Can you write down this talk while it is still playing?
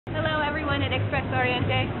everyone at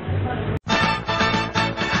Oriente.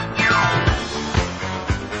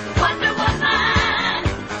 Wonder Woman,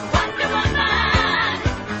 Wonder Woman.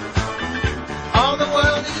 All the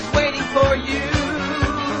world is waiting for you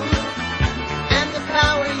and the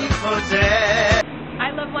power you possess.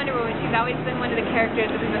 I love Wonder Woman. She's always been one of the characters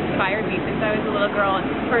that has inspired me since I was a little girl and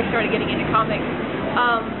first started getting into comics.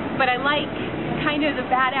 But I like kind of the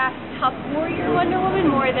badass, tough warrior Wonder Woman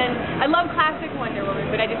more than... I love classic Wonder Woman,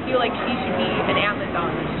 but I just feel like she should be an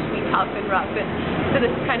Amazon. She should be tough and rough, and so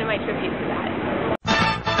this is kind of my tribute to that.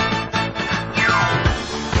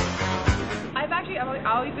 I've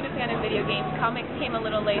always been a fan of video games. Comics came a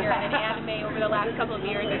little later, and in anime over the last couple of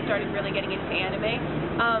years I started really getting into anime.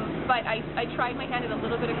 But I tried my hand at a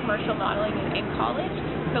little bit of commercial modeling in college,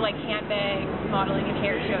 so like handbags, modeling and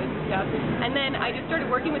hair shows and stuff. And then I just started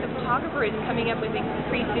working with the photographers and coming up with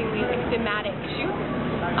increasingly like thematic shoots.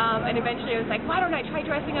 And eventually I was like, why don't I try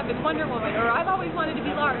dressing up as Wonder Woman? Or I've always wanted to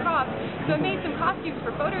be Lara Croft. So I made some costumes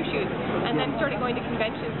for photo shoots and then started going to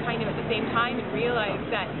conventions kind of at the same time and realized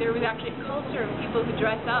that there was actually a culture of people who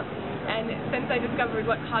dress up. And since I discovered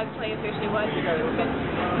what cosplay officially was, it's been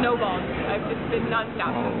snowballed. I've just been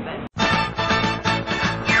nonstop since then.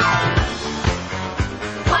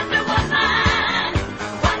 Wonder Woman,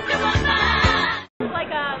 Wonder Woman.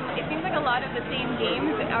 It seems like a lot of the same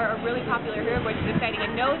games are really popular here, which is exciting. I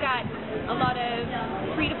know that a lot of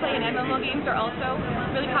free-to-play and MMO games are also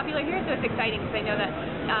really popular here, so it's exciting because I know that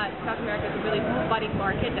South America is a really budding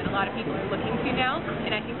market that a lot of people are looking to now,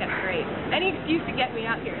 and I think that's great. Any excuse to get me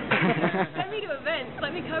out here. Send me to events,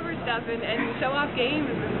 let me cover stuff and show off games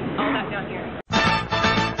and all that down here.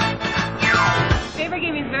 Favorite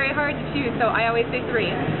game is very hard to choose, so I always say 3.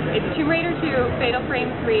 It's Tomb Raider 2, Fatal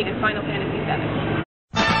Frame 3, and Final Fantasy 7.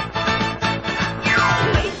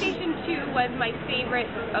 PlayStation 2 was my favorite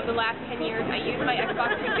of the last 10 years. I use my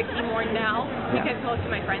Xbox 360 more now because most of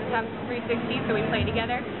my friends have 360, so we play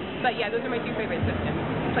together. But yeah, those are my 2 favorite systems,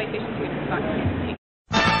 PlayStation 2 and Xbox 360.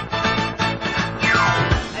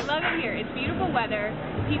 I love it here. It's beautiful weather,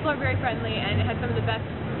 people are very friendly, and it has some of the best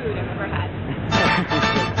food I've ever had.